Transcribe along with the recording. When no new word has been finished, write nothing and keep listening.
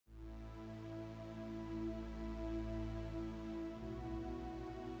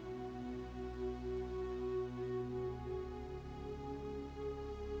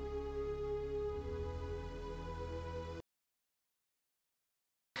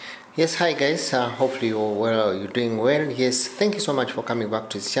Yes, hi guys, hopefully you're doing well. Yes, thank you so much for coming back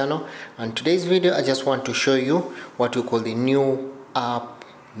to this channel. And today's video I just want to show you what we call the new app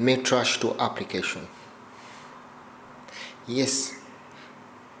Metrash-2 application. Yes,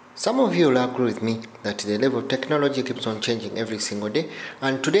 some of you will agree with me that the level of technology keeps on changing every single day,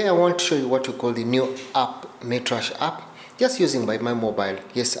 and today I want to show you what we call the new app Metrash app, just using by my mobile.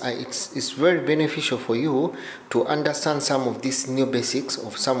 Yes, it's very beneficial for you to understand some of these new basics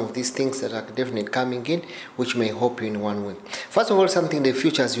of some of these things that are definitely coming in, which may help you in one way. First of all, something the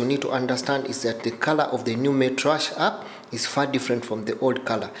features you need to understand is that the color of the new Metrash app is far different from the old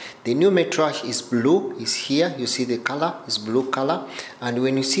color. The new Metrash is blue, is here, you see the color is blue color, and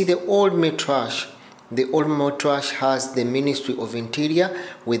when you see the old Metrash has the Ministry of Interior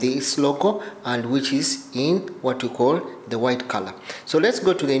with its logo, and which is in what we call the white color. So let's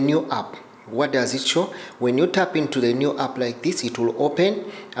go to the new app. What does it show? When you tap into the new app like this, it will open,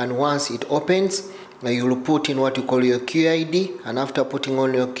 and once it opens, you will put in what you call your QID, and after putting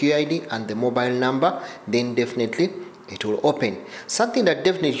on your QID and the mobile number, then definitely it will open. Something that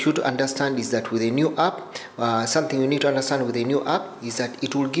definitely you should understand is that with a new app, something you need to understand with a new app is that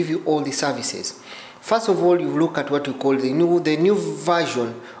it will give you all the services. First of all, you look at what you call the new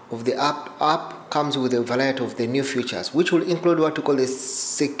version of the app comes with a variety of the new features, which will include what you call the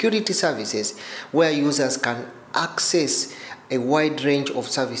security services, where users can access a wide range of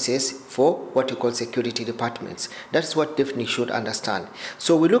services for what you call security departments. That's what definitely should understand.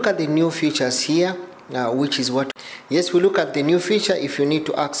 So we look at the new features here, which is what, yes, we look at the new feature. If you need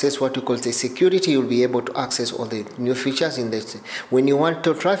to access what you call the security, you'll be able to access all the new features in this. When you want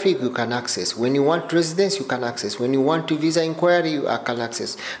to traffic, you can access. When you want residence, you can access. When you want to visa inquiry, you can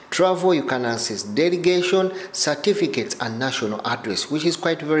access. Travel, you can access. Delegation, certificates, and national address, which is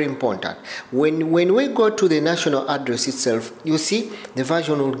quite very important. When we go to the national address itself, you see the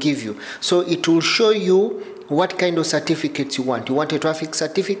version will give you. So it will show you what kind of certificates you want. You want a traffic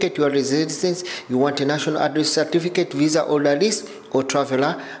certificate, your residence, you want a national address certificate, visa order list, or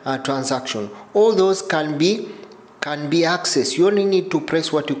traveler transaction. All those can be accessed. You only need to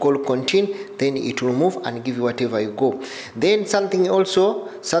press what you call continue, then it will move and give you whatever you go. Then something also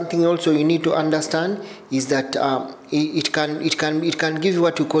you need to understand is that it can give you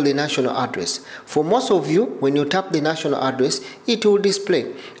what you call the national address. For most of you, when you tap the national address, it will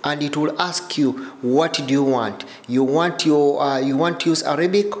display and it will ask you, what do you want? You want to use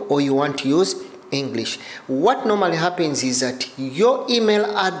Arabic or you want to use English? What normally happens is that your email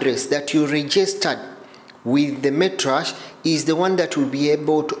address that you registered with the Metrash is the one that will be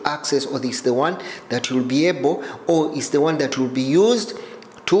able to access, or is the one that will be able, or is the one that will be used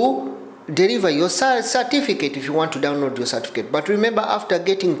to deliver your certificate if you want to download your certificate. But remember, after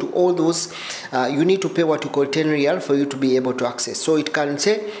getting to all those, you need to pay what you call 10 Riyal for you to be able to access. So it can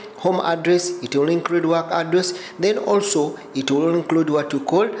say home address, it will include work address, then also it will include what you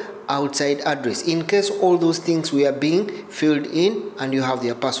call outside address, in case all those things were being filled in and you have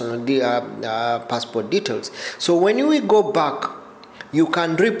their personal passport details. So when we go back, you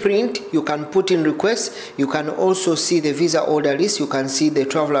can reprint, you can put in requests, you can also see the visa order list, you can see the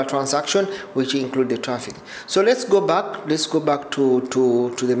traveler transaction, which include the traffic. So let's go back to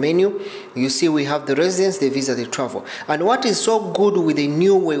the menu. You see we have the residence, the visa, the travel. And what is so good with the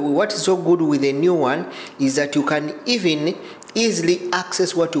new one is that you can even easily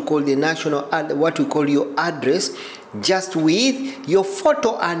access what you call the national, what you call your address, just with your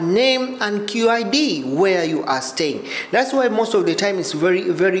photo and name and QID where you are staying. That's why most of the time it's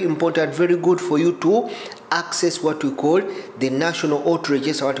very important, very good for you to access what we call the national, or to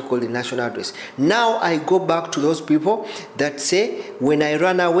register what we call the national address. Now I go back to those people that say, when I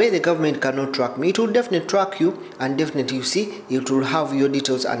run away, the government cannot track me. It will definitely track you, and definitely you see it will have your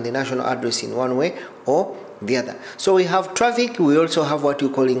details and the national address in one way or the other. So we have traffic, we also have what you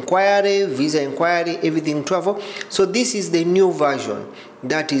call inquiry, visa inquiry, everything travel. So this is the new version.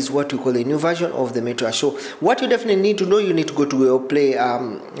 That is what we call the new version of the Metrash. So what you definitely need to know, you need to go to your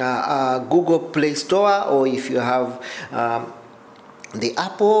Google Play Store, or if you have the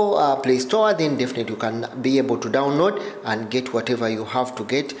Apple Play Store, then definitely you can be able to download and get whatever you have to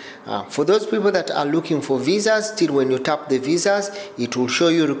get. For those people that are looking for visas, still when you tap the visas, it will show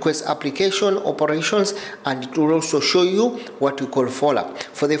you request application operations, and it will also show you what you call follow-up.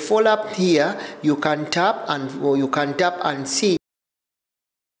 For the follow-up here, you can tap and see